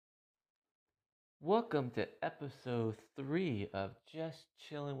Welcome to episode 3 of Just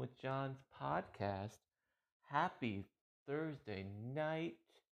Chilling with John's podcast. Happy Thursday night,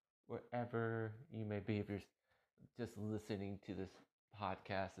 wherever you may be. If you're just listening to this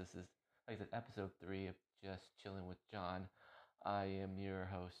podcast, this is, like I said, episode 3 of Just Chilling with John. I am your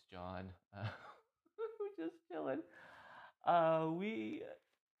host, John. We're just chilling. We,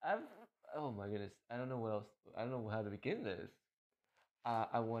 I've, oh my goodness, I don't know what else, I don't know how to begin this.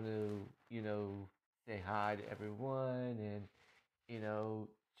 I want to, say hi to everyone and, you know,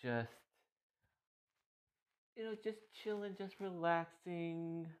 just, just chilling, just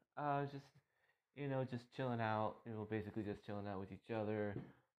relaxing, just chilling out, basically just chilling out with each other,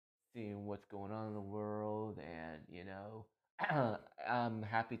 seeing what's going on in the world. And, I'm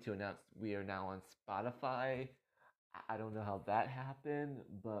happy to announce we are now on Spotify. I don't know how that happened,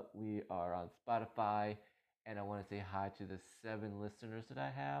 but we are on Spotify. And I want to say hi to the 7 listeners that I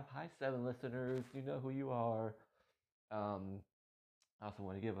have. Hi, 7 listeners. You know who you are. Um, I also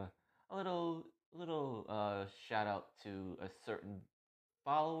want to give a little shout out to a certain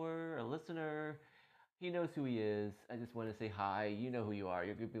follower, a listener. He knows who he is. I just want to say hi. You know who you are.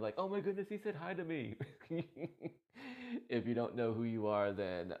 You're gonna be like, oh my goodness, he said hi to me. If you don't know who you are,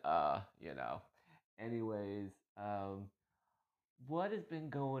 then Anyways, what has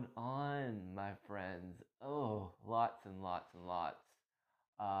been going on, my friends? Oh, lots and lots and lots.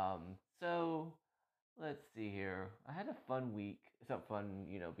 So let's see here. I had a fun week. It's not fun,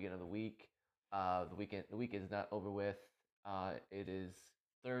 beginning of the week. The week is not over with. It is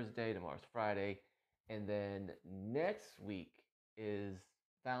Thursday. Tomorrow's Friday, and then next week is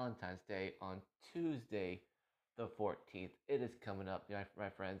Valentine's Day on Tuesday, the 14th. It is coming up, my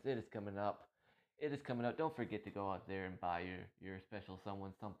friends. It is coming up. It is coming up. Don't forget to go out there and buy your special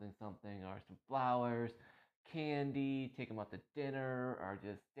someone something something, or some flowers, candy, take them out to dinner, or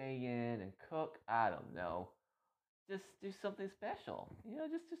just stay in and cook. I don't know. Just do something special.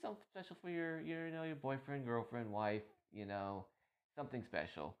 Just do something special for your boyfriend, girlfriend, wife. Something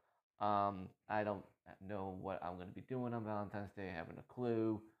special. I don't know what I'm gonna be doing on Valentine's Day. I haven't a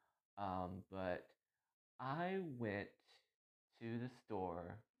clue. But I went to the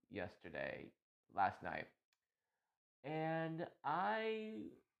store yesterday, last night, and I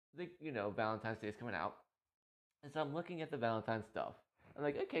think Valentine's Day is coming out. And so I'm looking at the Valentine stuff. I'm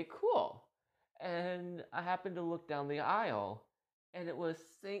like, okay, cool. And I happened to look down the aisle, and it was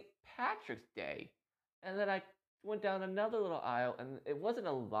St. Patrick's Day. And then I went down another little aisle, and it wasn't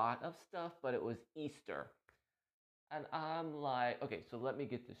a lot of stuff, but it was Easter. And I'm like, okay, so let me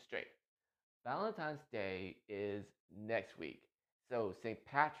get this straight. Valentine's Day is next week. So St.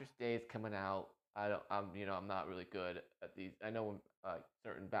 Patrick's Day is coming out. I'm not really good at these. I know when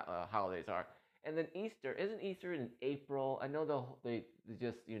certain holidays are, and then Easter isn't Easter in April. I know they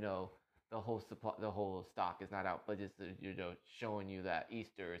just the whole supply, the whole stock is not out, but just showing you that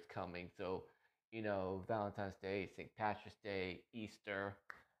Easter is coming. So Valentine's Day, St. Patrick's Day, Easter,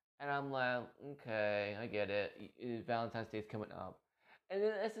 and I'm like, okay, I get it. Valentine's Day is coming up. And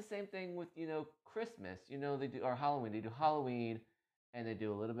then it's the same thing with, Christmas. They do, or Halloween. They do Halloween, and they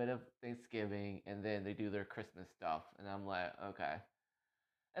do a little bit of Thanksgiving, and then they do their Christmas stuff. And I'm like, okay.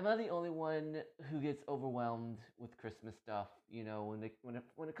 Am I the only one who gets overwhelmed with Christmas stuff? When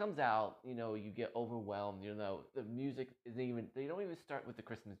it comes out, you get overwhelmed. The music isn't even. They don't even start with the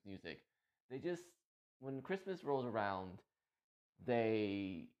Christmas music. They just when Christmas rolls around,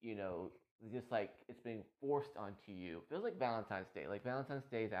 they, just like it's being forced onto you. It feels like Valentine's Day. Like Valentine's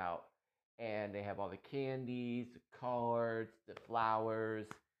Day's out, and they have all the candies, the cards, the flowers.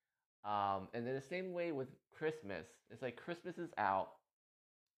 And then the same way with Christmas. It's like Christmas is out,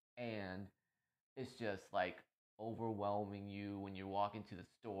 and it's just like overwhelming you when you walk into the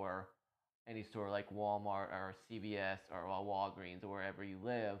store, any store like Walmart or CVS or Walgreens or wherever you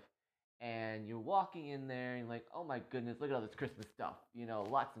live, and you're walking in there and you're like, oh my goodness, look at all this Christmas stuff,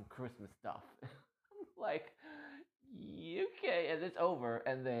 lots of Christmas stuff. Like, okay, and it's over,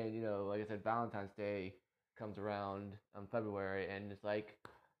 and then like I said, Valentine's Day comes around February, and it's like,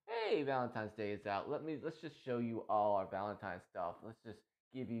 hey, Valentine's Day is out. Let's just show you all our Valentine's stuff. Let's just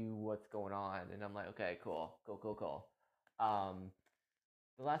give you what's going on. And I'm like, okay, cool, cool, cool, cool. Um,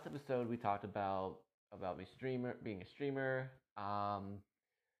 the last episode we talked about me being a streamer.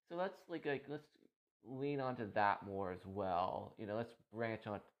 So let's lean onto that more as well. Let's branch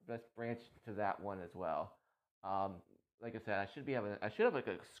to that one as well. Um, like I said, I should have like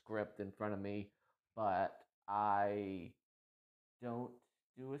a script in front of me, but I don't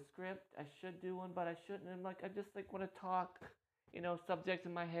do a script. I should do one, but I shouldn't. I just like want to talk, subjects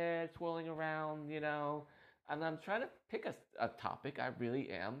in my head swirling around, and I'm trying to pick a topic. I really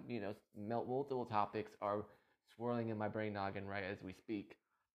am. Multiple topics are swirling in my brain noggin right as we speak.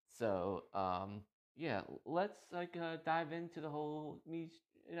 So, yeah, let's dive into the whole me.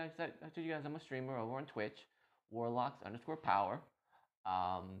 I told you guys I'm a streamer over on Twitch, Warlocks_power.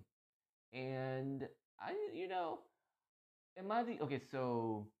 Um, and am I the okay?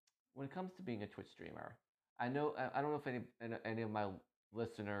 So when it comes to being a Twitch streamer, I don't know if any of my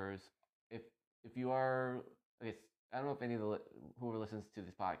listeners, if if you are okay, I don't know if any of the whoever listens to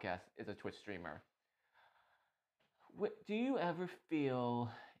this podcast is a Twitch streamer. Do you ever feel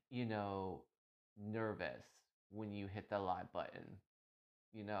you know nervous when you hit the live button?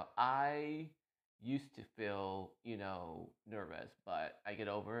 I used to feel nervous, but I get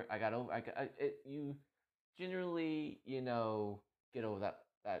over it. I got over. You generally get over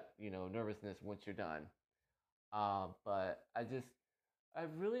that nervousness once you're done. But I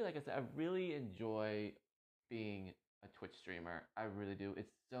really, like I said, I really enjoy being a Twitch streamer. I really do.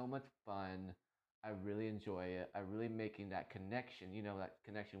 It's so much fun. I really enjoy it. I really making that connection, that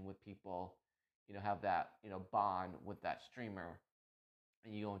connection with people, have that, bond with that streamer.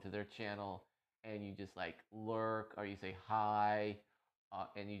 And you go into their channel and you just like lurk or you say hi,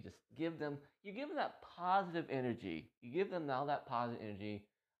 and you give them that positive energy. You give them all that positive energy,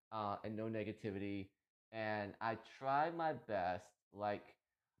 and no negativity. And I try my best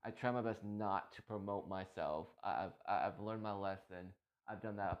not to promote myself. I've learned my lesson. I've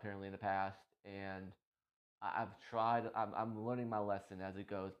done that apparently in the past, and I've tried. I'm learning my lesson as it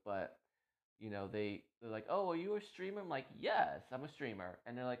goes. But they're like, oh, are you a streamer? I'm like, yes, I'm a streamer.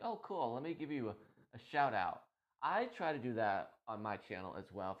 And they're like, oh, cool. Let me give you a shout out. I try to do that on my channel as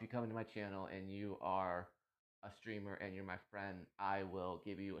well. If you come into my channel and you are a streamer and you're my friend, I will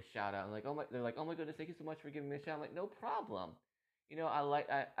give you a shout out. And like, they're like, oh my goodness, thank you so much for giving me a shout. I'm like, no problem.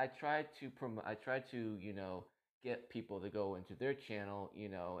 I try to promote. I try to get people to go into their channel,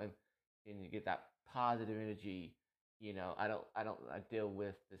 and you get that positive energy. I deal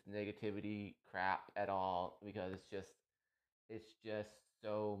with this negativity crap at all because it's just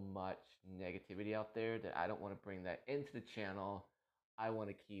so much negativity out there that I don't want to bring that into the channel. I want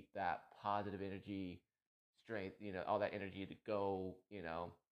to keep that positive energy, strength, all that energy to go,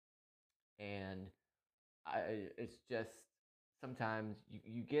 and it's just sometimes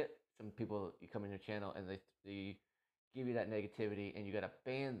you get some people, you come in your channel and they give you that negativity and you gotta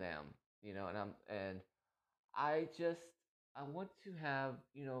ban them, and I just I want to have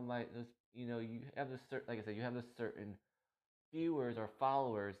my those you have this certain, like I said, you have this certain viewers or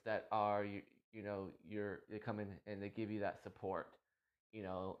followers that are they come in and they give you that support,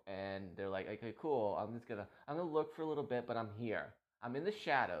 and they're like, okay, cool, I'm gonna look for a little bit, but I'm here. I'm in the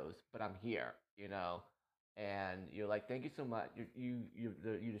shadows, but I'm here, and you're like, thank you so much. You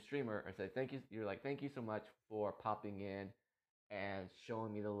the streamer, or say thank you. You're like, thank you so much for popping in and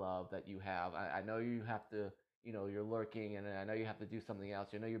showing me the love that you have. I know you have to, you're lurking, and I know you have to do something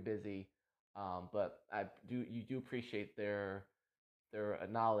else. I know you're busy, but you do appreciate their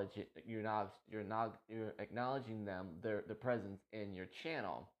knowledge. You're acknowledging them, their presence in your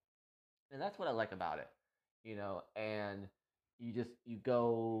channel, and that's what I like about it, And you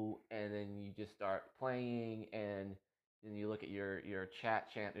go and then you just start playing, and then you look at your chat,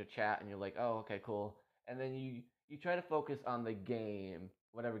 and you're like, oh, okay, cool, and then you try to focus on the game,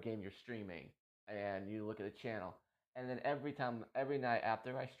 whatever game you're streaming, and you look at the channel, and then every night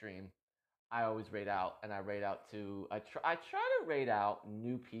after I stream, I always rate out, and I rate out to I try to rate out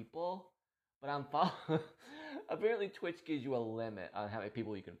new people, but I'm follow. Apparently, Twitch gives you a limit on how many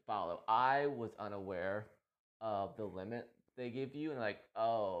people you can follow. I was unaware of the limit they give you, and like,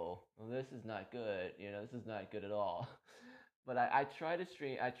 oh, well, this is not good. This is not good at all. But I try to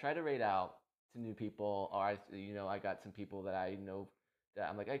stream. I try to rate out to new people, or I got some people that I know that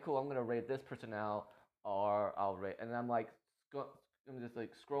I'm like, hey, cool, I'm gonna rate this person out, or I'll rate, and I'm like, I'm just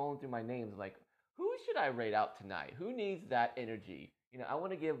like scrolling through my names, like, who should I rate out tonight? Who needs that energy? I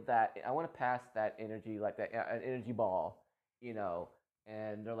want to give that. I want to pass that energy, like that an energy ball.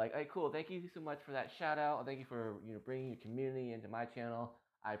 And they're like, hey, cool. Thank you so much for that shout out. Thank you for bringing your community into my channel.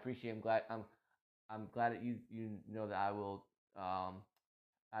 I appreciate. I'm glad that you know that I will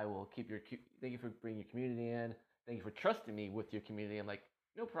keep thank you for bringing your community in. Thank you for trusting me with your community. I'm like,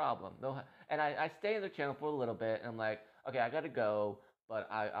 no problem. No, and I stay in the channel for a little bit, and I'm like, okay, I gotta go, but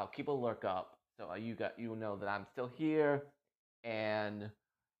I'll keep a lurk up, so you know that I'm still here, and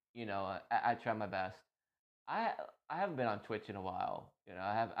I try my best. I I haven't been on Twitch in a while.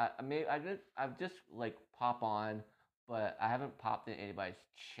 I've just like pop on, but I haven't popped in anybody's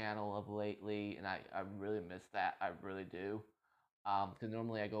channel of lately, and I really miss that. I really do. Because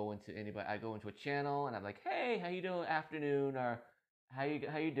normally I go into a channel and I'm like, hey, how you doing, afternoon, or how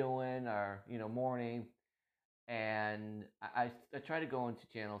you doing, or morning, and I try to go into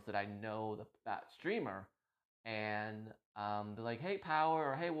channels that I know that streamer, and they're like, hey,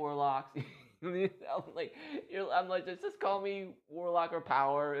 Power, or hey, Warlocks. I'm like, just call me Warlock or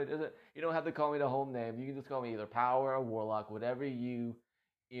Power. It doesn't. You don't have to call me the whole name. You can just call me either Power or Warlock, whatever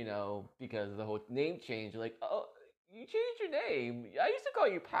because the whole name change. Like, oh, you changed your name. I used to call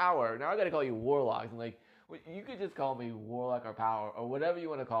you Power. Now I got to call you Warlock. And like, you could just call me Warlock or Power or whatever you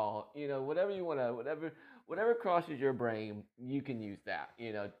want to call. Whatever you want to, whatever crosses your brain, you can use that.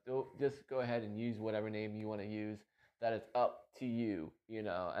 Don't just go ahead and use whatever name you want to use. That is up to you. And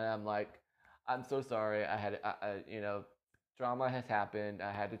I'm like, I'm so sorry. Drama has happened.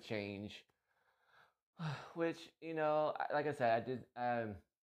 I had to change, which like I said, I did.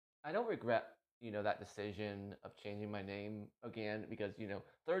 I don't regret that decision of changing my name again because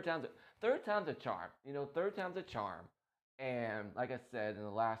third time's a charm. Third time's a charm. And like I said in the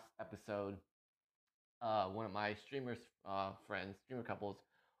last episode, one of my friends, streamer couples,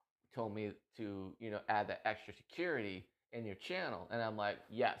 told me to add that extra security in your channel, and I'm like,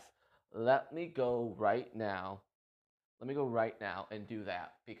 yes, let me go right now. Let me go right now and do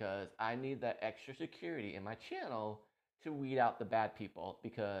that because I need that extra security in my channel to weed out the bad people.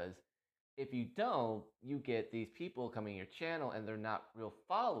 Because if you don't, you get these people coming to your channel and they're not real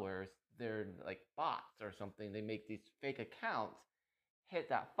followers. They're like bots or something. They make these fake accounts, hit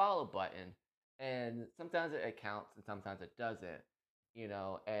that follow button, and sometimes it counts and sometimes it doesn't.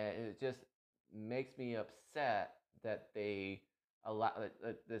 And it just makes me upset that they allow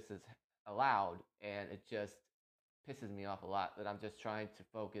that this is allowed, and it just pisses me off a lot that I'm just trying to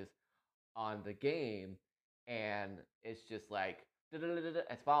focus on the game, and it's just like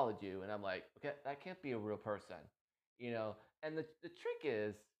it's followed you, and I'm like, okay, that can't be a real person, you know. And the trick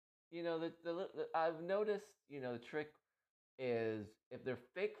is, I've noticed, the trick is if they're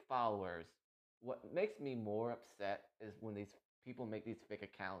fake followers. What makes me more upset is when these people make these fake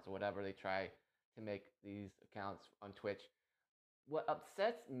accounts or whatever they try to make these accounts on Twitch. What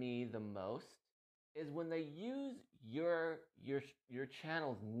upsets me the most is when they use your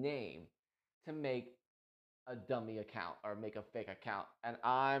channel's name to make a dummy account or make a fake account, and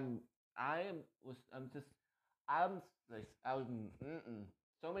I am was I'm like I was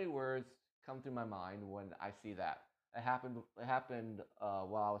so many words come through my mind when I see that. It happened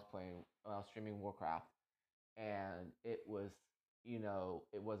while I was streaming Warcraft, and it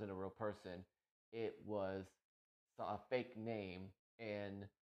wasn't a real person. It was a fake name, and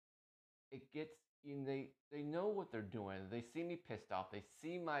it gets they know what they're doing. They see me pissed off. They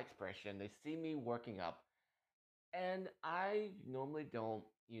see my expression. They see me working up. And I normally don't,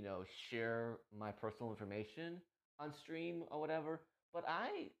 share my personal information on stream or whatever, but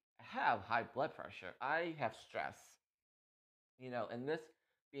I have high blood pressure. I have stress, and this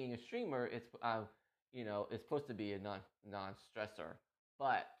being a streamer, it's supposed to be a non stressor,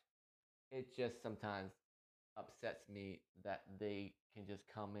 but it just sometimes upsets me that they can just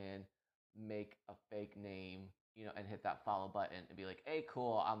come in, make a fake name, and hit that follow button and be like, "Hey,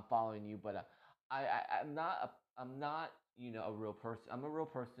 cool, I'm following you," but I'm not, a real person. I'm a real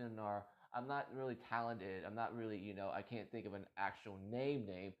person, or I'm not really talented. I'm not really, I can't think of an actual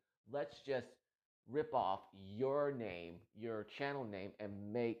name. Let's just rip off your name, your channel name,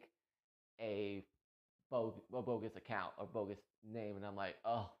 and make a bogus account or bogus name. And I'm like,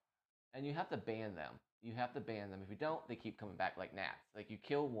 oh, and you have to ban them. You have to ban them. If you don't, they keep coming back like gnats. Like you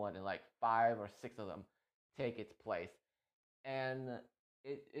kill one and like 5 or 6 of them take its place, and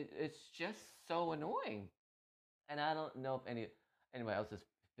it's just so annoying. And I don't know if anybody else just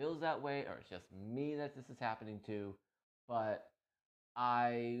feels that way or it's just me that this is happening to, but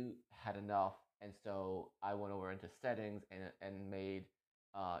I had enough, and so I went over into settings and made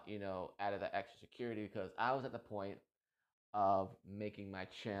added that extra security because I was at the point of making my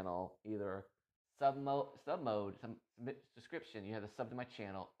channel either sub mode, some description. You have to sub to my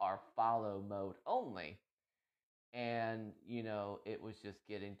channel or follow mode only, and it was just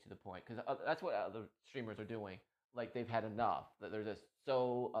getting to the point because that's what other streamers are doing. Like they've had enough that they're just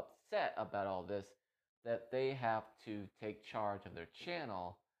so upset about all this that they have to take charge of their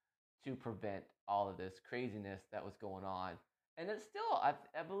channel to prevent all of this craziness that was going on. And it's still, I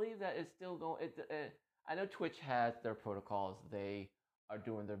believe that it's still going. I know Twitch has their protocols. They are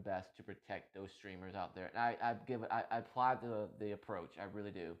doing their best to protect those streamers out there, and I applaud the approach. I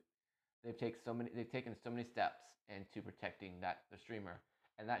really do. They've taken so many steps into protecting the streamer,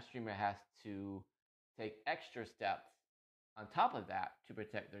 and that streamer has to take extra steps on top of that to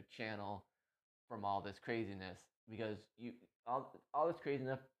protect their channel from all this craziness because all this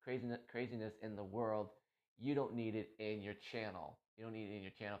craziness in the world. You don't need it in your channel. You don't need it in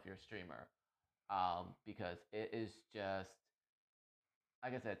your channel if you're a streamer, because it is just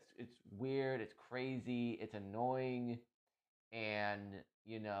like I said, it's weird, it's crazy, it's annoying, and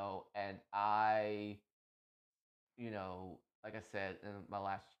and like I said in my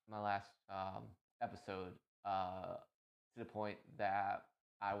last episode, to the point that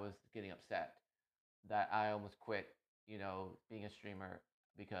I was getting upset that I almost quit, being a streamer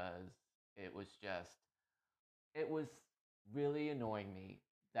because it was just it was really annoying me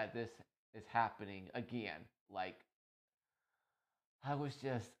that this is happening again. Like I was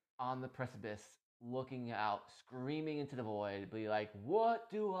just on the precipice, looking out, screaming into the void, be like, what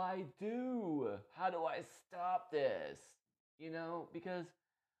do I do? How do I stop this? Because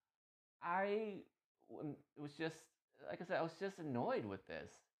I it was just like I said, I was just annoyed with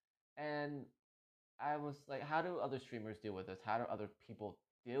this, and I was like, how do other streamers deal with this? How do other people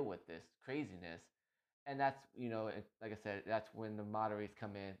deal with this craziness? And that's like I said, that's when the moderators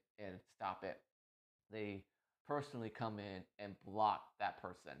come in and stop it. They personally come in and block that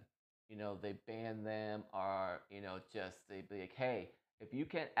person. They ban them, or just they be like, hey, if you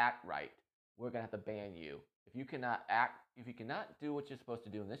can't act right, we're gonna have to ban you. If you cannot do what you're supposed to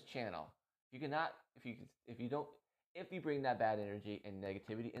do in this channel, if you cannot, if you don't, if you bring that bad energy and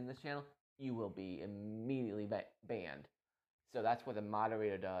negativity in this channel, you will be immediately banned. So that's what the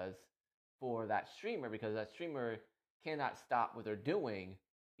moderator does for that streamer, because that streamer cannot stop what they're doing,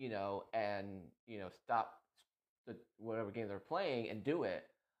 and stop whatever game they're playing and do it.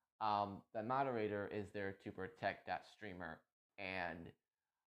 The moderator is there to protect that streamer, and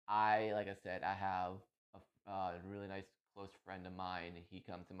like I said, I have a really nice close friend of mine. He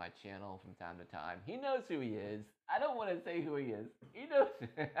comes to my channel from time to time. He knows who he is. I don't want to say who he is. He knows.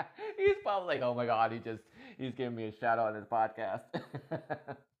 He's probably like, oh my god, he's giving me a shout out on his podcast.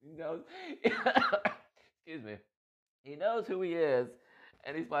 He knows. Excuse me. He knows who he is,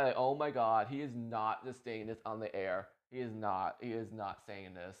 and he's probably like, oh my god, he is not just saying this on the air. He is not. He is not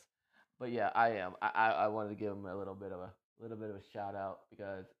saying this. But yeah, I am. I wanted to give him a little bit of a shout out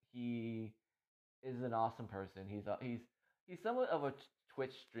because he is an awesome person. He's somewhat of a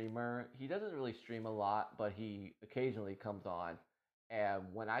Twitch streamer. He doesn't really stream a lot, but he occasionally comes on. And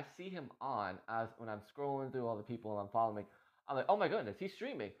when I see him on, when I'm scrolling through all the people I'm following, I'm like, oh my goodness, he's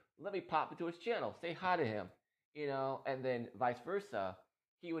streaming. Let me pop into his channel, say hi to him, and then vice versa.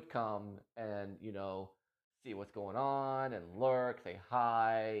 He would come and see what's going on and lurk, say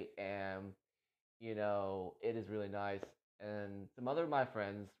hi, and it is really nice. And some other of my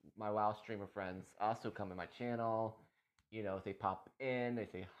friends, my WoW streamer friends, also come in my channel. They pop in, they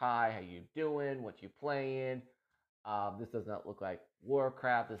say hi, how you doing, what you playing. This does not look like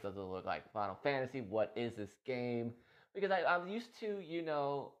Warcraft. This doesn't look like Final Fantasy. What is this game? Because I'm used to,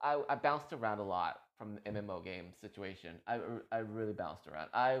 I bounced around a lot from the MMO game situation. I really bounced around.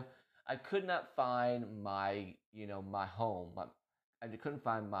 I could not find my home. I couldn't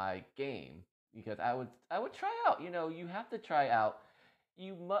find my game because I would try out. You have to try out.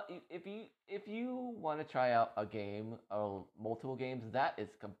 If you want to try out a game or multiple games, that is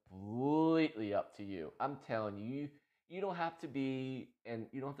completely up to you. I'm telling you, you don't have to be and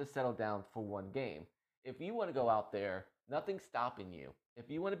you don't have to settle down for one game. If you want to go out there, nothing's stopping you. If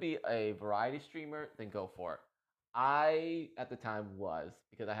you want to be a variety streamer, then go for it. I at the time was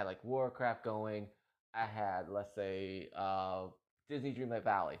because I had like Warcraft going. I had, let's say, Disney Dreamlight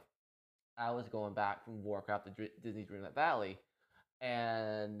Valley. I was going back from Warcraft to Disney Dreamlight Valley,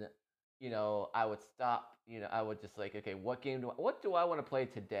 and I would stop. I would just like, okay, what do I want to play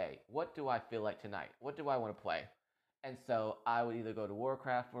today? What do I feel like tonight? What do I want to play? And so I would either go to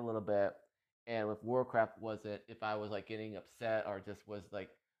Warcraft for a little bit, and if Warcraft wasn't, if I was like getting upset or just was like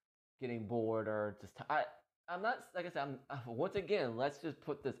getting bored or just I'm not, like I said, once again, let's just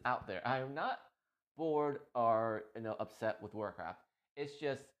put this out there. I am not bored or upset with Warcraft. It's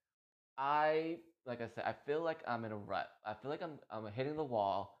just I like I said, I feel like I'm in a rut. I feel like I'm hitting the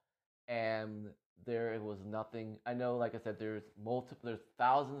wall, and there was nothing. I know, like I said, there's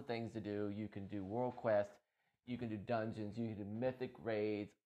thousands of things to do. You can do world quests, you can do dungeons, you can do mythic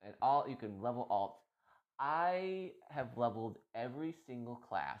raids, and all you can level alts. I have leveled every single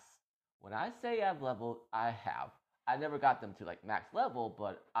class. When I say I've leveled, I have. I never got them to like max level,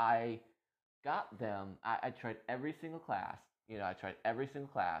 but I got them. I tried every single class. I tried every single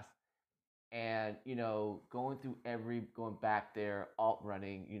class, and going back there, alt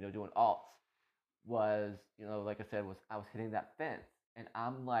running, doing alts was, like I said, was I was hitting that fence, and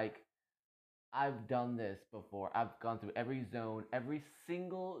I'm like, I've done this before. I've gone through every zone, every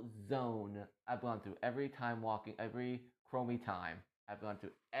single zone. I've gone through every time walking, every Chromie time. I've gone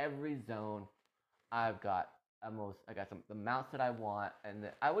through every zone. I got some the mounts that I want, and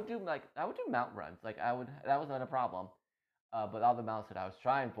I would do mount runs. That was not a problem. But all the mounts that I was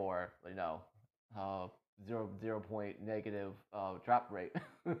trying for, uh, zero point negative drop rate.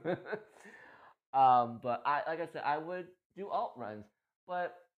 But like I said, I would do alt runs,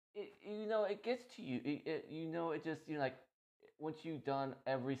 but it gets to you. It just like once you've done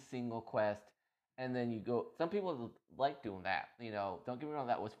every single quest, and then you go. Some people like doing that. Don't get me wrong.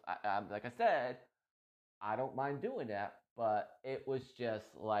 That was like I said, I don't mind doing that, but it was just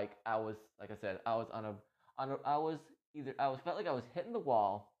like like I said, I was I was felt like I was hitting the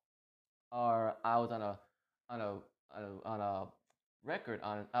wall, or I was on a, on a record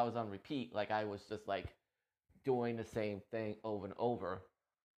I was on repeat, like I was just like doing the same thing over and over.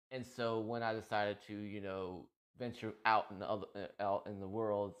 And so when I decided to, venture out in out in the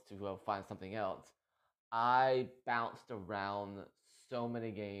world to find something else, I bounced around so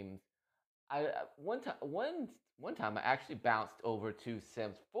many games. I one time I actually bounced over to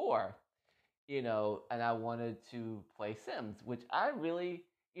Sims 4, and I wanted to play Sims, which I really,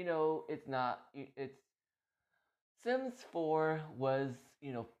 it's not it's Sims 4 was,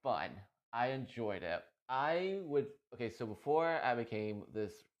 fun. I enjoyed it. So before I became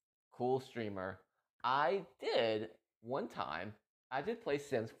this cool streamer, I did one time, I did play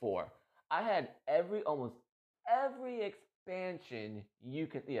Sims 4. I had almost every expansion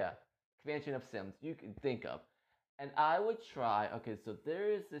of Sims you can think of. And I would try, okay, so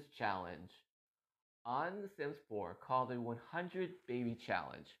there is this challenge on The Sims 4 called the 100 Baby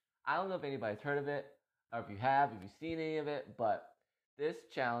Challenge. I don't know if anybody's heard of it, or if you've seen any of it, but this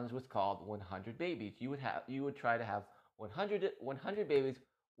challenge was called 100 Babies. You would try to have 100 babies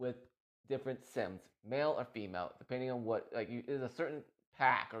with different Sims, male or female, depending on there's a certain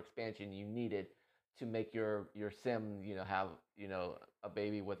pack or expansion you needed to make your Sim, have a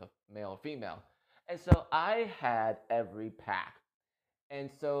baby with a male or female. And so I had every pack. And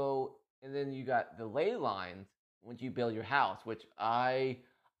then you got the ley lines once you build your house, which I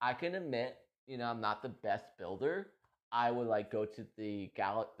can admit, I'm not the best builder. I would go to the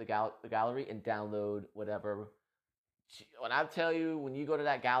gallery and download whatever. When I tell you, when you go to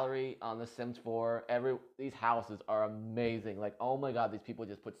that gallery on The Sims 4, these houses are amazing. Like, oh my god, these people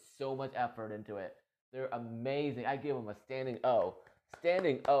just put so much effort into it. They're amazing. I give them a standing O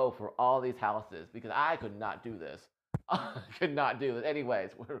for all these houses, because I could not do this. I could not do this.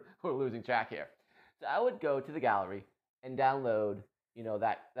 Anyways, we're losing track here. So I would go to the gallery and download,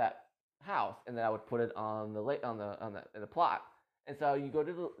 that house, and then I would put it on in the plot. And so you go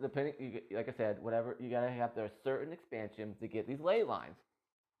to like I said, whatever, you gotta have there certain expansions to get these ley lines.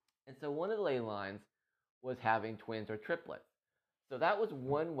 And so one of the ley lines was having twins or triplets. So that was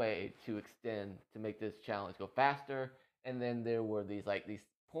one way to make this challenge go faster. And then there were these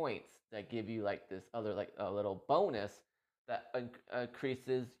points that give you this other a little bonus that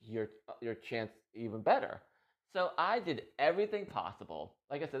increases your chance even better. So I did everything possible.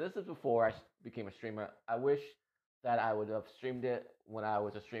 Like I said, this is before I became a streamer. I wish that I would have streamed it when I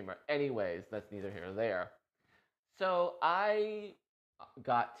was a streamer. Anyways, that's neither here nor there. So I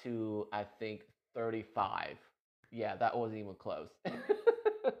got to, I think, 35. Yeah, that wasn't even close.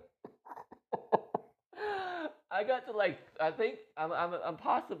 I got to I think I'm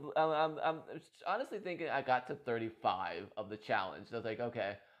possibly I'm honestly thinking I got to 35 of the challenge. So I was like,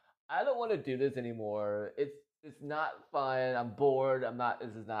 okay, I don't want to do this anymore. It's not fun. I'm bored. I'm not.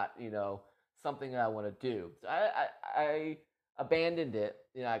 This is not something that I want to do. So I abandoned it.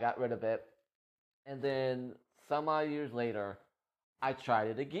 I got rid of it, and then some odd years later, I tried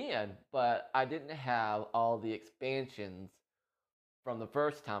it again, but I didn't have all the expansions from the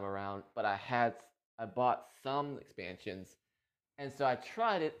first time around, but I bought some expansions, and so I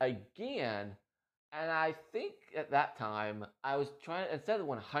tried it again, and I think at that time I was trying, instead of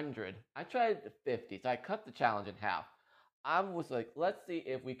 100, I tried 50. So I cut the challenge in half. I was like, let's see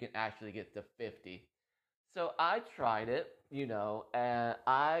if we can actually get to 50. So I tried it, and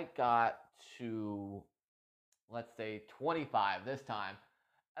I got to, let's say, 25 this time.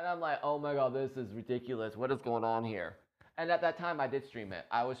 And I'm like, oh my god, this is ridiculous. What is going on here? And at that time, I did stream it.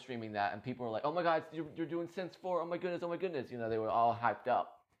 I was streaming that, and people were like, oh my god, you're doing Sims 4. Oh my goodness, oh my goodness. They were all hyped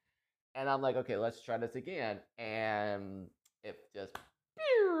up. And I'm like, okay, let's try this again. And it just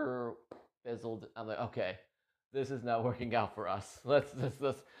fizzled. I'm like, okay, this is not working out for us. Let's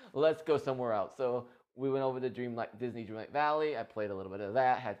go somewhere else. So we went over to Disney Dreamlight Valley. I played a little bit of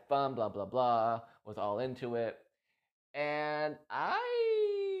that, had fun, blah blah blah. Was all into it, and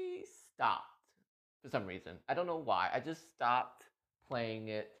I stopped for some reason. I don't know why. I just stopped playing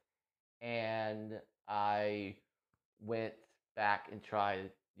it, and I went back and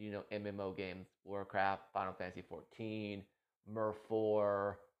tried, MMO games, Warcraft, Final Fantasy 14, Mer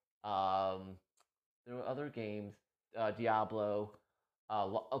 4. There were other games, Diablo,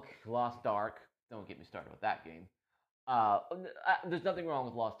 okay, Lost Ark. Don't get me started with that game. There's nothing wrong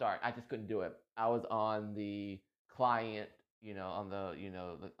with Lost Ark. I just couldn't do it. I was on the client, on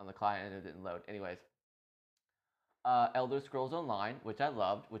the client, and it didn't load. Anyways, Elder Scrolls Online, which I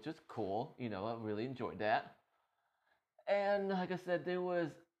loved, which was cool. I really enjoyed that. And like I said, there was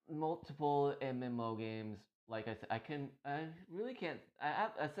multiple MMO games. Like I said, I really can't.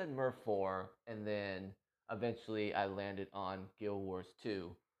 I said Mer 4, and then eventually I landed on Guild Wars 2.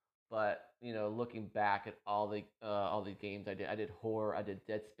 But looking back at all the games I did horror, I did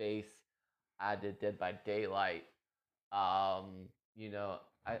Dead Space, I did Dead by Daylight. Um,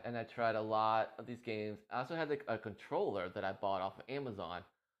 I tried a lot of these games. I also had a controller that I bought off of Amazon.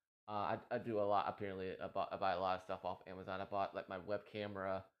 I do a lot. Apparently, I buy a lot of stuff off Amazon. I bought like my web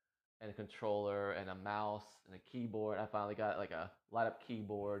camera and a controller and a mouse and a keyboard. I finally got like a light up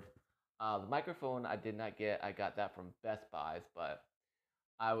keyboard. The microphone I did not get. I got that from Best Buys, but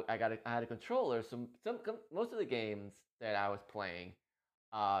I had a controller. Some most of the games that I was playing,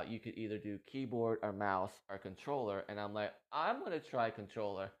 you could either do keyboard or mouse or controller, and I'm like, I'm gonna try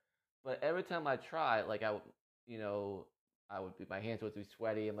controller, but every time I try, like I would, you know, I would be my hands would be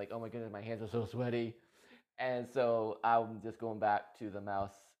sweaty. I'm like, oh my goodness, my hands are so sweaty, and so I'm just going back to the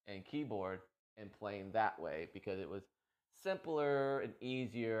mouse and keyboard and playing that way because it was simpler and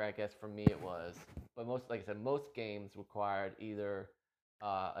easier. I guess for me it was, but like I said, most games required either,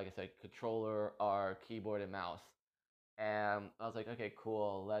 like I said, controller or keyboard and mouse. And I was like, okay,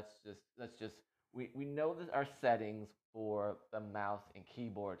 cool. Let's just we know that our settings for the mouse and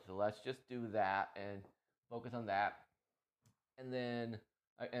keyboard, so let's just do that and focus on that. And then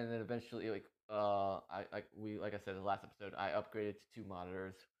eventually, like I said in the last episode, I upgraded to two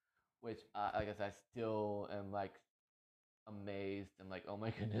monitors, which I guess I still am like amazed. I'm like, oh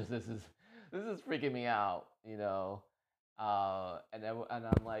my goodness, this is freaking me out, and I'm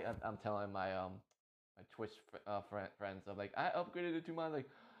like, I'm telling my Twitch friends, I'm like, I upgraded it to my like,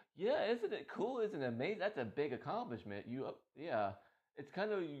 yeah, isn't it cool? Isn't it amazing? That's a big accomplishment. Yeah. It's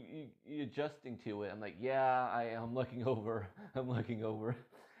kind of you adjusting to it. I'm like, yeah, I am looking over. I'm looking over,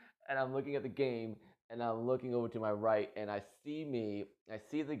 and I'm looking at the game, and I'm looking over to my right, and I see the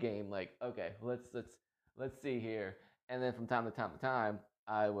game. Like, okay, let's see here. And then from time to time,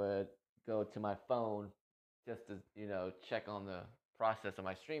 I would go to my phone just to check on the process of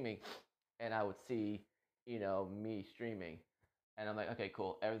my streaming, and I would see me streaming, and I'm like, okay,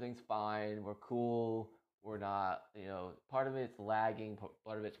 cool, everything's fine, we're cool, we're not, part of it's lagging,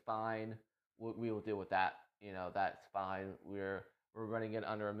 part of it's fine. We will deal with that. That's fine. We're running it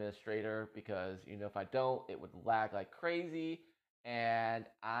under administrator because if I don't, it would lag like crazy. And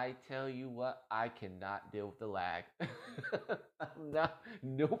I tell you what, I cannot deal with the lag. I'm not.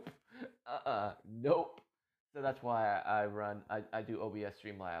 Nope. Nope. So that's why I do OBS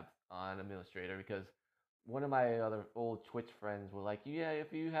Streamlabs on Administrator because one of my other old Twitch friends were like, yeah,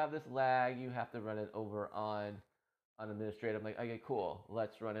 if you have this lag, you have to run it over on Administrator. I'm like, okay, cool.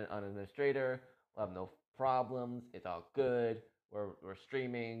 Let's run it on Administrator. We'll have no problems. It's all good. We're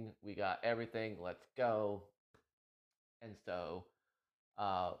streaming. We got everything. Let's go. And so,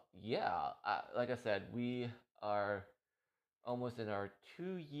 yeah, like I said, we are almost in our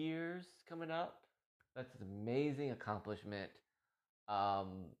 2 years coming up. That's an amazing accomplishment.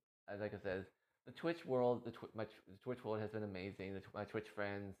 Um, like I said, the Twitch world, the Twitch world has been amazing. My Twitch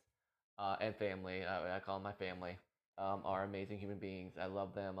friends and family, I call them my family, are amazing human beings. I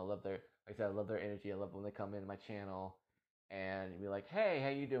love them. I love like I said, I love their energy. I love when they come into my channel and be like, "Hey, how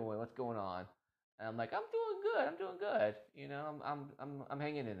you doing? What's going on?" And I'm like, "I'm doing good. I'm doing good. I'm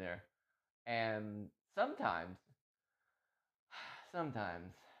hanging in there." And sometimes,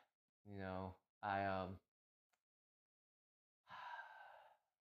 sometimes, you know, I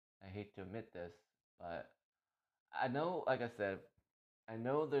I hate to admit this, but I know, like I said, I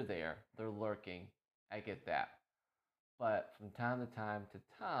know they're there. They're lurking. I get that. But from time to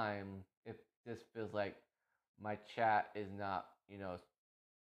time, it just feels like my chat is not,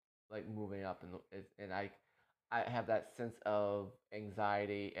 like moving up, and I have that sense of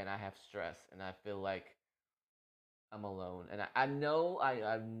anxiety and I have stress and I feel like I'm alone. And I know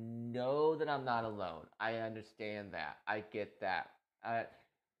that I'm not alone. I understand that. I get that. I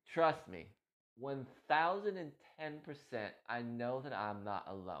trust me. 1010%, I know that I'm not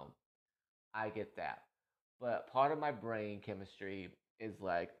alone. I get that. But part of my brain chemistry is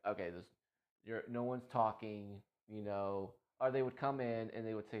like, okay, no one's talking, or they would come in and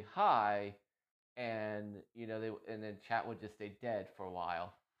they would say hi, and and then chat would just stay dead for a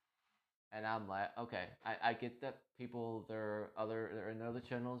while. And I'm like, okay, I get that people they're in other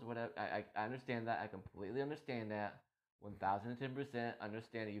channels, whatever. I understand that. I completely understand that. 1010%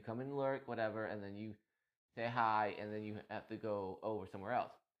 understand that you come and lurk, whatever, and then you say hi, and then you have to go over somewhere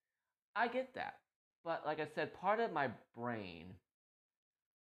else. I get that. But like I said, part of my brain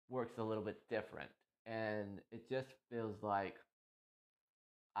works a little bit different. And it just feels like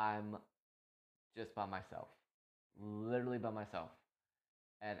I'm just by myself, literally by myself.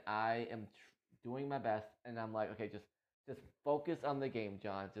 And I am doing my best. And I'm like, okay, just focus on the game,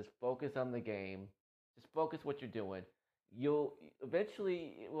 John. Just focus on the game. Just focus what you're doing. You'll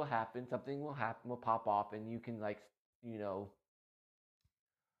eventually it will happen. Something will happen. Will pop off, and you can like you know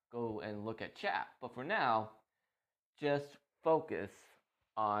go and look at chat. But for now, just focus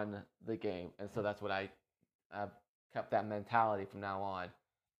on the game. And so that's what I've kept that mentality from now on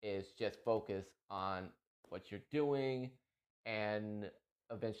is just focus on what you're doing, and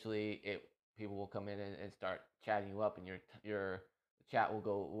eventually it people will come in and start chatting you up, and your chat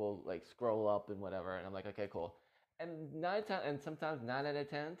will like scroll up and whatever, and I'm like, okay, cool. And nine times, and sometimes 9 out of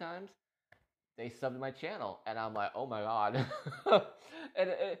 10 times they sub to my channel, and I'm like, oh my god. And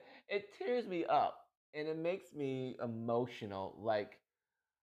it tears me up, and it makes me emotional. Like,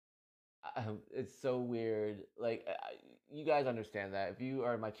 it's so weird. Like, you guys understand that. If you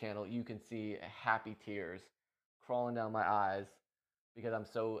are on my channel, you can see happy tears crawling down my eyes because I'm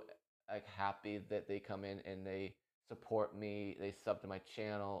so like happy that they come in and they support me. They sub to my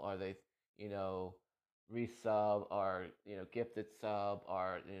channel, or they, you know, resub, or gifted sub,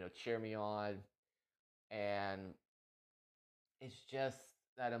 or cheer me on. And it's just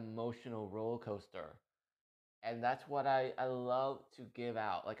that emotional roller coaster. And that's what I love to give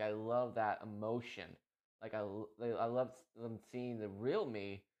out. Like, I love that emotion. Like, I love them seeing the real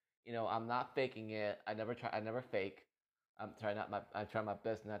me. I'm not faking it. I never fake. I try my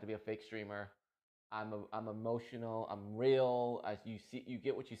best not to be a fake streamer. I'm emotional. I'm real. As you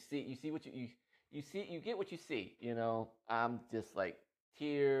get what you see. You get what you see. I'm just like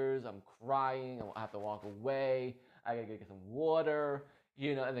tears. I'm crying. I have to walk away. I gotta get some water.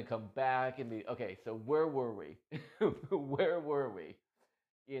 And then come back and be okay. So where were we? Where were we?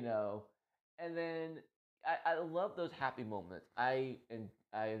 You know, and then I love those happy moments. I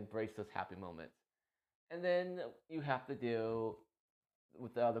embrace those happy moments. And then you have to deal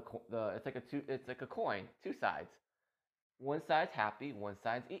with the it's like a coin, two sides. One side's happy, one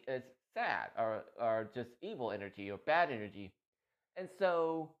side's is sad, or just evil energy or bad energy. And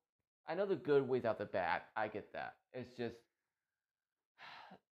so I know the good weighs out the bad. I get that. It's just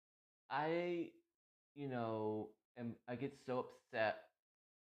I I get so upset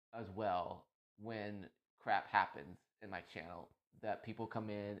as well when crap happens in my channel, that people come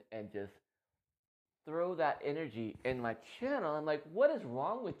in and just throw that energy in my channel. I'm like, what is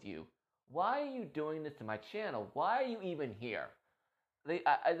wrong with you? Why are you doing this to my channel? Why are you even here? They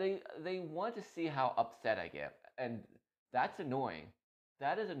want to see how upset I get, and that's annoying.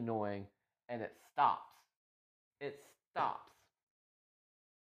 That is annoying, and it stops. It stops.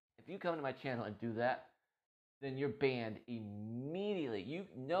 If you come to my channel and do that, then you're banned immediately. You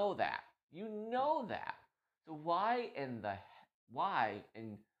know that. You know that. So why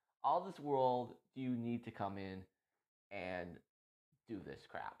in all this world do you need to come in and do this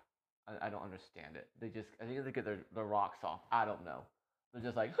crap? I don't understand it. I think they get their rocks off. I don't know. They're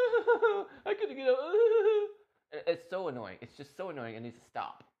just like, I couldn't get up. It's so annoying. It's just so annoying. It needs to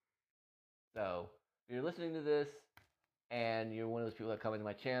stop. So if you're listening to this and you're one of those people that come into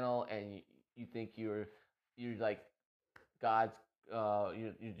my channel and you think you're like God's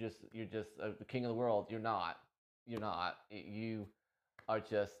you're just the king of the world. You're not. You're not. You are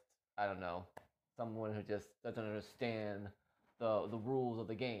just, I don't know, someone who just doesn't understand the rules of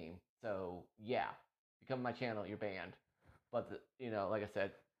the game. So yeah, if you come to my channel, you're banned. But like I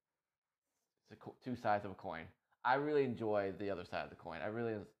said, it's two sides of a coin. I really enjoy the other side of the coin.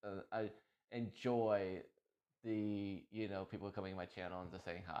 I enjoy the people coming to my channel and just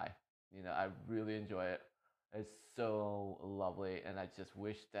saying hi. I really enjoy it. It's so lovely, and I just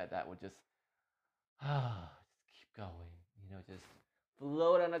wish that would just just keep going. Just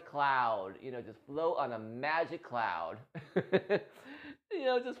float on a cloud. Just float on a magic cloud.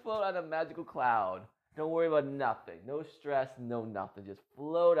 Just float on a magical cloud. Don't worry about nothing. No stress, no nothing. Just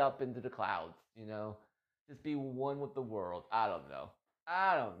float up into the clouds. Just be one with the world. I don't know.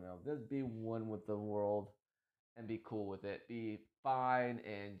 I don't know. Just be one with the world and be cool with it. Be fine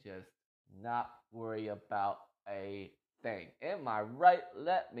and just not worry about a thing. Am I right?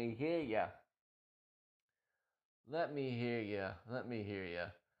 Let me hear ya. Let me hear ya. Let me hear ya.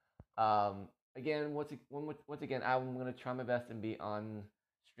 again, once again, I'm gonna try my best and be on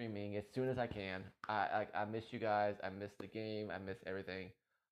streaming as soon as I can. I miss you guys. I miss the game. I miss everything.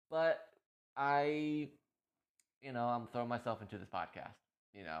 But I, I'm throwing myself into this podcast.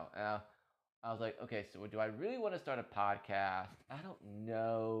 I was like, okay, so do I really want to start a podcast? I don't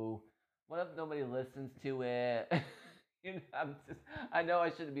know. What if nobody listens to it? I know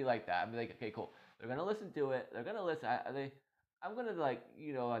I shouldn't be like that. I'm like, okay, cool. They're gonna listen to it. They're gonna listen. I'm gonna like,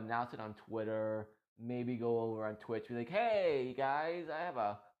 announce it on Twitter. Maybe go over on Twitch. Be like, hey guys, I have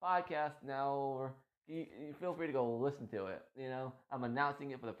a podcast now. Or you feel free to go listen to it. I'm announcing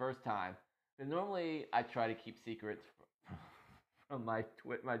it for the first time. And normally I try to keep secrets from my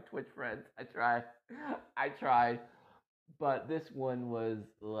Twitch friends. I tried, but this one was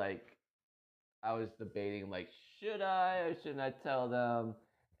like I was debating like should I or shouldn't I tell them?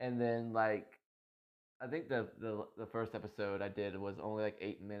 And then like I think the first episode I did was only like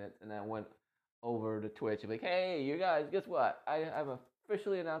 8 minutes, and I went over to Twitch and be like, hey, you guys, guess what? I'm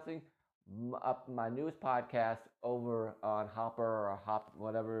officially announcing my newest podcast over on Hopper or Hop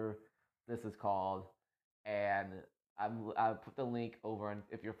whatever this is called, and I put the link over. And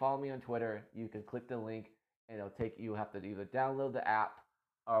if you're following me on Twitter, you can click the link, and it'll take you. Have to either download the app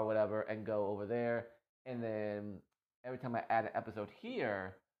or whatever and go over there. And then every time I add an episode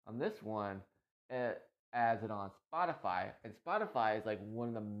here on this one, it adds it on Spotify. And Spotify is like one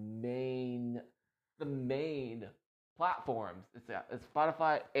of the main platforms. It's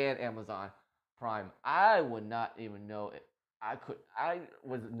Spotify and Amazon Prime. I would not even know it. I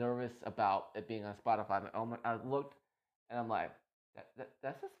was nervous about it being on Spotify. I looked and I'm like,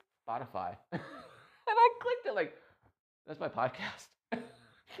 that's just Spotify. And I clicked it like, that's my podcast.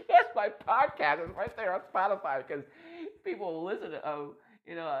 That's my podcast. It's right there on Spotify because people listen to, I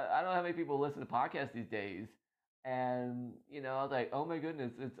don't know how many people listen to podcasts these days. And, I was like, oh my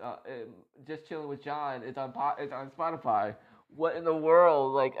goodness, it's Just Chilling with John. It's on Spotify. What in the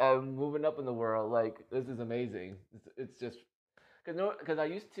world? Like, I'm moving up in the world. Like, this is amazing. It's just, because I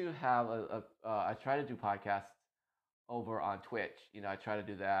used to have I try to do podcasts over on Twitch. I try to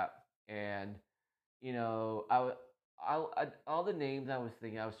do that, and all the names I was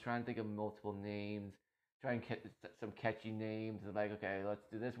thinking, I was trying to think of multiple names, try and get some catchy names, and like, okay, let's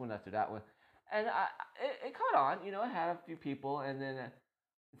do this one, let's do that one, and it caught on. I had a few people, and then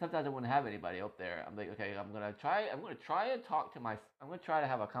sometimes I wouldn't have anybody up there. I'm like, okay, I'm gonna try and talk to I'm gonna try to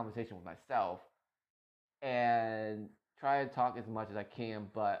have a conversation with myself and try and talk as much as I can,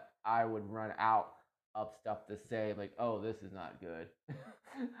 but I would run out of stuff to say, like, oh, this is not good.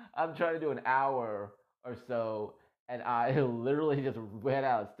 I'm trying to do an hour or so, and I literally just ran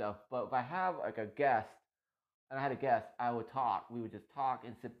out of stuff. But if I have like a guest, and I had a guest, I would talk. We would just talk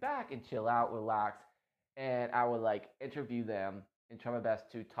and sit back and chill out, relax, and I would like interview them and try my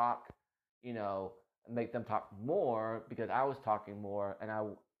best to talk, make them talk more because I was talking more, and I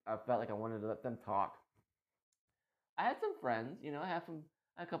felt like I wanted to let them talk. I had some friends, I had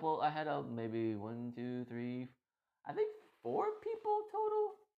a couple. I had maybe one, two, three, I think four people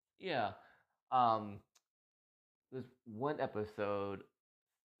total. Yeah. Um, there's one episode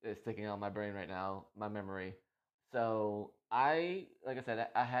is sticking out my brain right now, my memory. So like I said,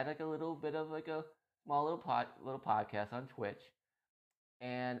 I had like a little bit of like a small little podcast on Twitch,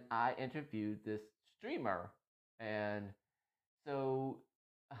 and I interviewed this streamer, and so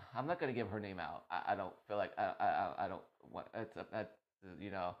I'm not gonna give her name out. I don't feel like I don't want it's a that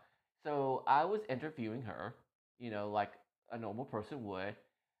you know. So I was interviewing her, like a normal person would,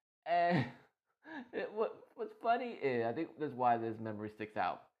 and what's funny is I think that's why this memory sticks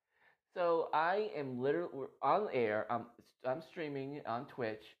out. So I am literally on air. I'm streaming on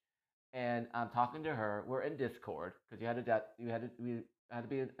Twitch, and I'm talking to her. We're in Discord because we had to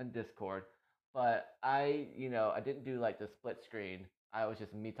be in Discord. But I didn't do like the split screen. I was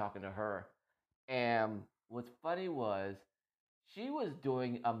just me talking to her. And what's funny was she was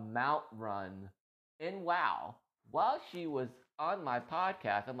doing a mount run in WoW while she was on my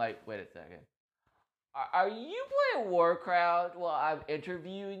podcast. I'm like, wait a second. Are you playing Warcraft while I'm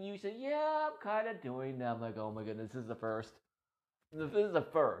interviewing you? She said, yeah, I'm kind of doing that. I'm like, oh my goodness, this is the first. This is the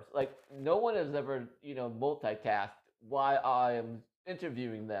first. Like, no one has ever, multitasked while I am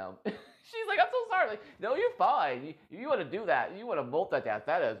interviewing them. She's like, I'm so sorry. Like, no, you're fine. You want to do that. You want to multitask.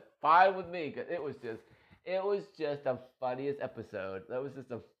 That is fine with me. Cause it was just the funniest episode. That was just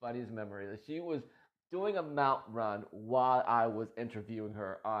the funniest memory. She was doing a mount run while I was interviewing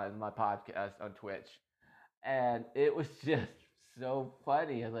her on my podcast on Twitch, and it was just so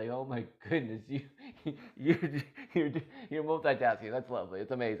funny. I was like, "Oh my goodness, you you're, you're multitasking. That's lovely.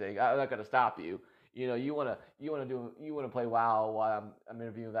 It's amazing. I'm not gonna stop you. You wanna play WoW while I'm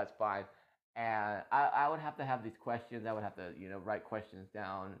interviewing. That's fine." And I would have to have these questions. I would have to, write questions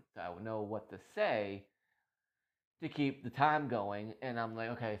down so I would know what to say to keep the time going. And I'm like,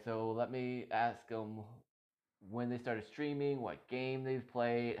 okay, so let me ask them when they started streaming, what game they've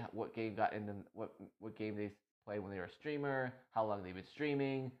played, what game got into what game they played when they were a streamer, how long they've been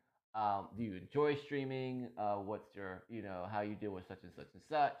streaming. Do you enjoy streaming? What's your, how you deal with such and such and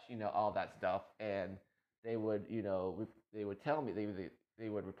such, all that stuff. And they would, they would tell me, they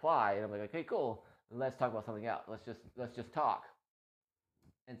would reply, and I'm like, okay, cool. Let's talk about something else. Let's just talk.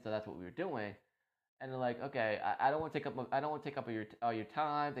 And so that's what we were doing. And they're like, okay, I don't want to take up all your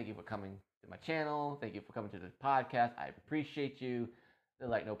time. Thank you for coming to my channel. Thank you for coming to this podcast. I appreciate you. They're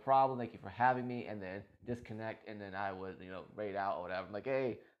like, no problem. Thank you for having me. And then disconnect. And then I would, rate out or whatever. I'm like,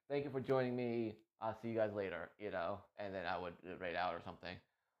 hey, thank you for joining me. I'll see you guys later, And then I would rate out or something.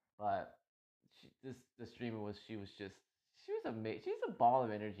 But the streamer she was amazing. She's a ball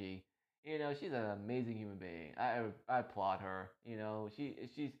of energy. She's an amazing human being. I applaud her.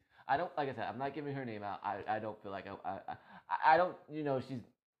 She's I don't like I said. I'm not giving her name out. I don't feel like I don't.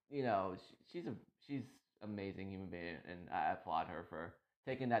 She's amazing human being, and I applaud her for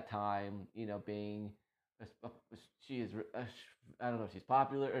taking that time. Being she is I don't know if she's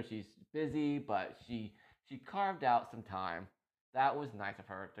popular or she's busy, but she carved out some time. That was nice of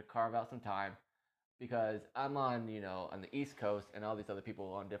her to carve out some time because I'm on on the East Coast and all these other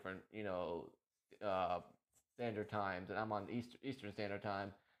people on different uh, standard times, and I'm on Eastern Standard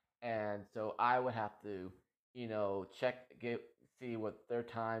Time, and so I would have to see what their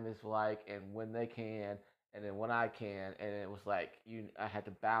time is like and when they can, and then when I can, and it was like I had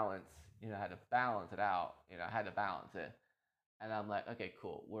to balance, I had to balance it out, I had to balance it, and I'm like, okay,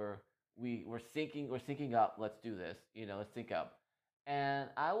 cool. We're syncing up. Let's do this. Let's sync up. And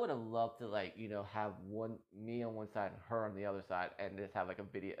I would have loved to have one me on one side and her on the other side, and just have like a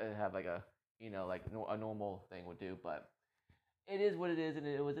video, have like a a normal thing would do. But it is what it is, and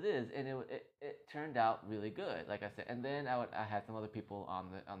it was it is, and it turned out really good. Like I said, and then I had some other people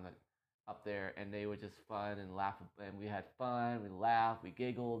on the up there, and they were just fun and laugh, and we had fun. We laughed, we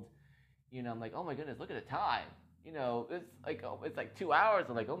giggled, I'm like, oh my goodness, look at the time. It's like 2 hours.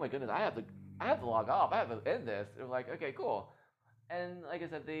 I'm like, oh my goodness, I have to log off. I have to end this. They're like, okay, cool. And like I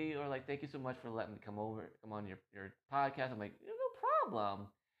said, they are like, thank you so much for letting me come on your podcast. I'm like, no problem.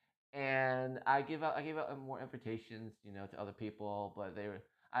 And I gave out more invitations, to other people, but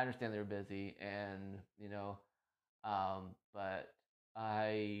I understand they were busy, and but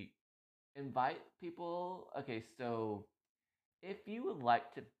I invite people. Okay, so if you would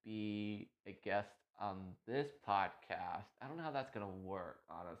like to be a guest on this podcast, I don't know how that's gonna work,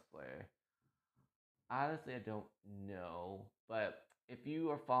 honestly. Honestly, I don't know. But if you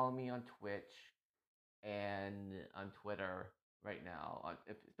are following me on Twitch and on Twitter right now,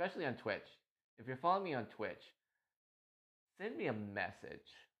 especially on Twitch, if you're following me on Twitch, send me a message.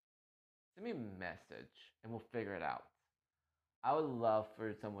 Send me a message, and we'll figure it out. I would love for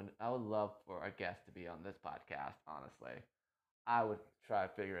a guest to be on this podcast, honestly. I would try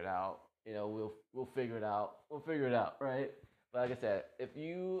to figure it out. We'll figure it out. We'll figure it out, right? But like I said, if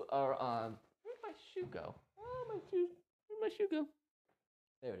you are on, where'd my shoe go? Oh, my shoe. Where'd my shoe go?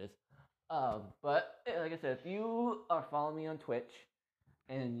 There it is. But like I said, if you are following me on Twitch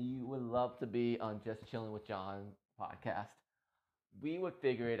and you would love to be on Just Chilling with John podcast, we would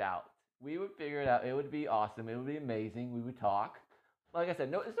figure it out. We would figure it out. It would be awesome. It would be amazing. We would talk. Like I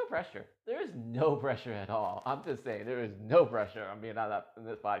said, there's no pressure. There is no pressure at all. I'm just saying there is no pressure on being on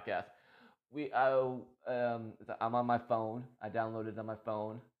this podcast. I'm on my phone. I downloaded it on my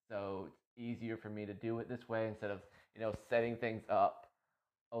phone, so it's easier for me to do it this way instead of setting things up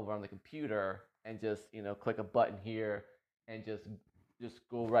over on the computer and just click a button here and just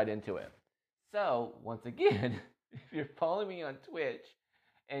go right into it. So once again, if you're following me on Twitch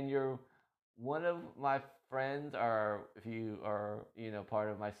and you're one of my friends, or if you are part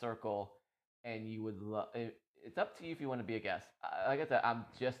of my circle, and you would love, it's up to you if you want to be a guest. Like I said, I'm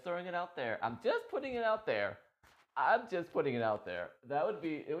just throwing it out there. I'm just putting it out there. I'm just putting it out there.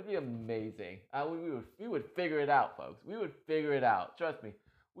 It would be amazing. We would figure it out, folks. We would figure it out. Trust me.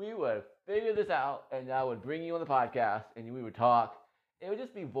 We would figure this out, and I would bring you on the podcast, and we would talk. It would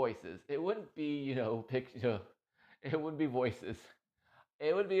just be voices. It wouldn't be, picture. It would be voices.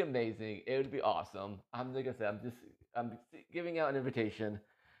 It would be amazing. It would be awesome. Like I said, I'm giving out an invitation.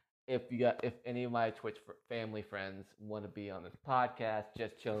 If any of my Twitch family friends want to be on this podcast,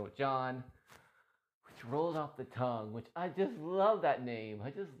 Just Chilling with John, which rolls off the tongue, which I just love that name.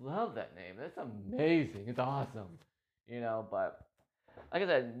 I just love that name. That's amazing. It's awesome. But like I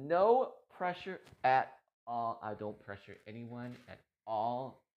said, no pressure at all. I don't pressure anyone at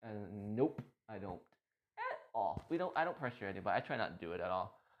all. And nope, I don't at all. I don't pressure anybody. I try not to do it at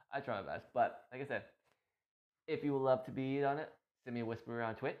all. I try my best. But like I said, if you would love to be on it, send me a whisper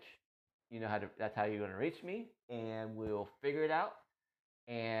on Twitch. You know how to. That's how you're gonna reach me, and we'll figure it out.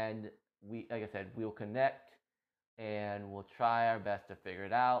 And like I said, we'll connect, and we'll try our best to figure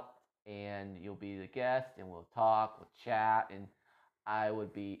it out. And you'll be the guest, and we'll talk, we'll chat, and I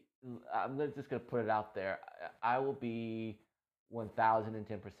would be. Just gonna put it out there. I will be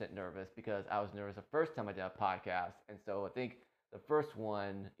 1010% nervous because I was nervous the first time I did a podcast, and so I think the first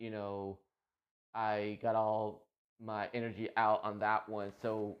one, I got all my energy out on that one.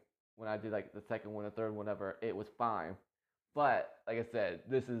 So when I did like the second one, the third one, whatever, it was fine. But like I said,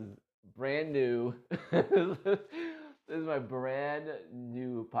 this is brand new. This is my brand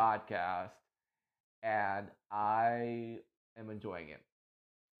new podcast, and I am enjoying it.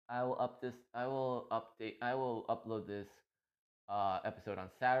 I will up this. I will update. I will upload this episode on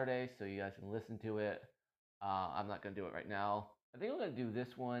Saturday so you guys can listen to it. I'm not gonna do it right now. I think I'm gonna do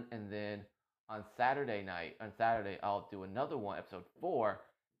this one, and then on Saturday, I'll do another one, episode 4,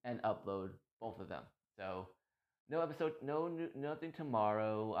 and upload both of them. So no episode, nothing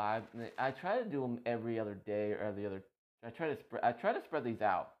tomorrow. I try to do them every other day or every other. I try to spread these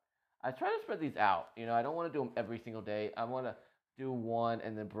out. I try to spread these out. I don't want to do them every single day. I want to do one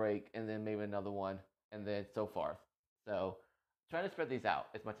and then break, and then maybe another one, and then so forth. So trying to spread these out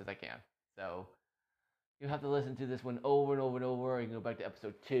as much as I can. So you have to listen to this one over and over and over. Or you can go back to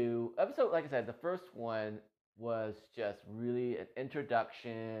episode 2. Like I said, the first one was just really an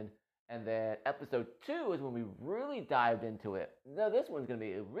introduction, and then episode 2 is when we really dived into it. No, this one's gonna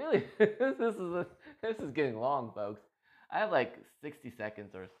be really. This is getting long, folks. I have like 60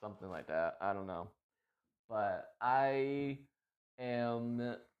 seconds or something like that. I don't know, but I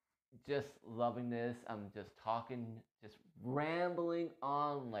am just loving this. I'm just talking, just rambling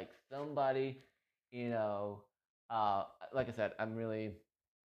on like somebody, you know. Like I said, I'm really,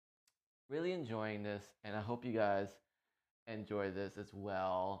 really enjoying this, and I hope you guys enjoy this as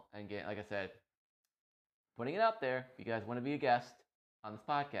well. And again, like I said, putting it out there. If you guys want to be a guest on this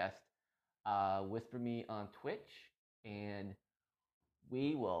podcast, whisper me on Twitch, and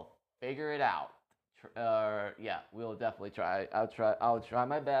we will figure it out. Yeah, we'll definitely try. I'll try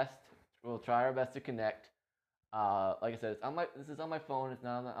my best. We'll try our best to connect. Like I said, this is on my phone. It's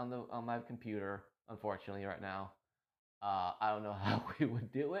not on my computer, unfortunately, right now. I don't know how we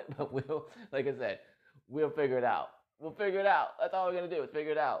would do it, but like I said, we'll figure it out. We'll figure it out. That's all we're gonna do is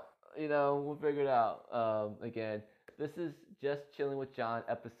figure it out. We'll figure it out. Again, this is Just Chilling with John,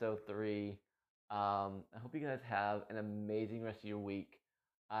 episode 3. I hope you guys have an amazing rest of your week.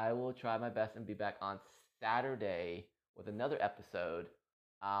 I will try my best and be back on Saturday with another episode,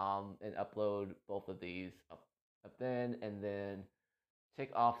 and upload both of these up then, and then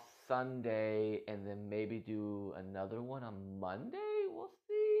take off Sunday, and then maybe do another one on Monday. We'll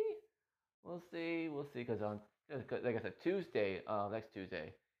see. We'll see. Because like I said, next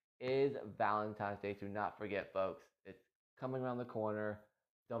Tuesday is Valentine's Day. Do not forget, folks. It's coming around the corner.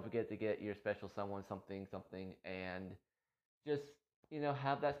 Don't forget to get your special someone something, and just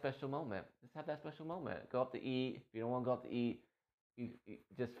have that special moment. Just have that special moment. Go up to eat. If you don't want to go up to eat, you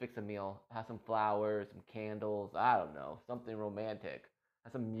just fix a meal. Have some flowers, some candles. I don't know, something romantic.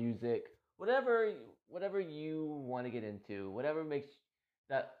 Have some music. Whatever you want to get into. Whatever makes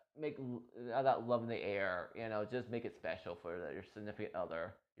that make that love in the air. Just make it special for your significant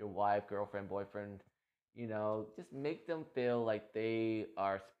other, your wife, girlfriend, boyfriend. Just make them feel like they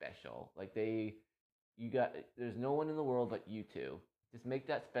are special. Like there's no one in the world but you two. Just make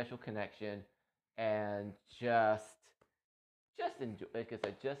that special connection, and just enjoy. Like I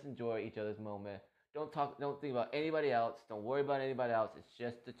said, just enjoy each other's moment. Don't think about anybody else. Don't worry about anybody else. It's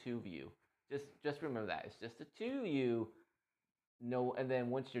just the two of you. Just remember that it's just the two of you. No, and then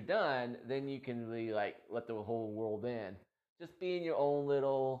once you're done, then you can really like let the whole world in. Just be in your own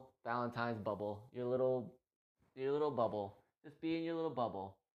little Valentine's bubble. Your little bubble. Just be in your little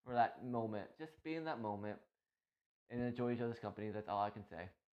bubble for that moment. Just be in that moment and enjoy each other's company. That's all I can say.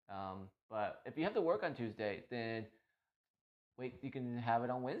 But if you have to work on Tuesday, then wait, you can have it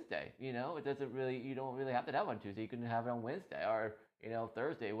on Wednesday. It doesn't really, you don't really have to have it on Tuesday. You can have it on Wednesday or,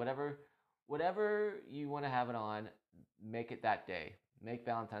 Thursday, whatever you want to have it on, make it that day. Make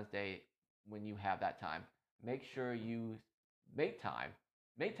Valentine's Day when you have that time. Make sure you make time.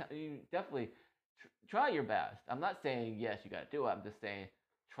 Make time. You definitely try your best. I'm not saying, yes, you got to do it. I'm just saying,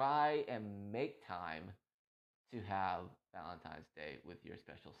 try and make time to have Valentine's Day with your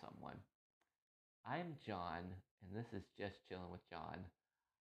special someone. I'm John, and this is Just Chilling with John.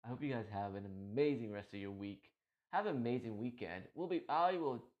 I hope you guys have an amazing rest of your week. Have an amazing weekend. I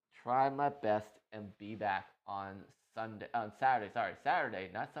will try my best and be back on Saturday. Sorry, Saturday,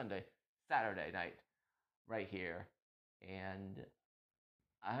 not Sunday. Saturday night, right here, and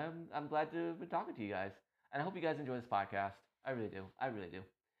I'm glad to be talking to you guys, and I hope you guys enjoy this podcast. I really do. I really do.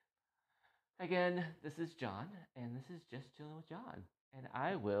 Again, this is John, and this is just chilling with John, and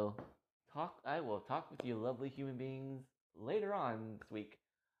I will talk. I will talk with you, lovely human beings, later on this week.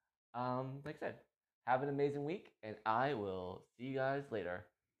 Like I said, have an amazing week, and I will see you guys later.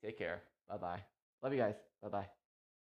 Take care. Bye bye. Love you guys. Bye bye.